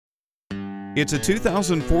It's a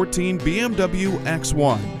 2014 BMW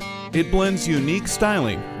X1. It blends unique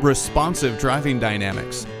styling, responsive driving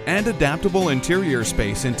dynamics, and adaptable interior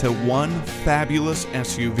space into one fabulous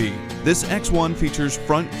SUV. This X1 features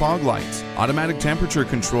front fog lights, automatic temperature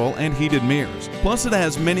control, and heated mirrors. Plus, it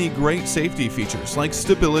has many great safety features like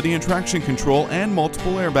stability and traction control and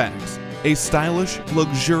multiple airbags. A stylish,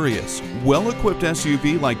 luxurious, well-equipped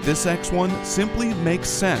SUV like this X1 simply makes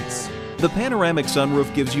sense. The panoramic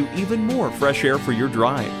sunroof gives you even more fresh air for your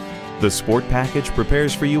drive. The Sport package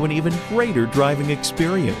prepares for you an even greater driving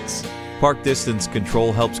experience. Park distance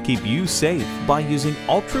control helps keep you safe by using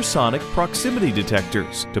ultrasonic proximity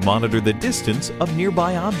detectors to monitor the distance of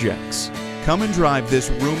nearby objects. Come and drive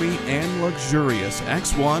this roomy and luxurious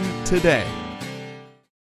X1 today.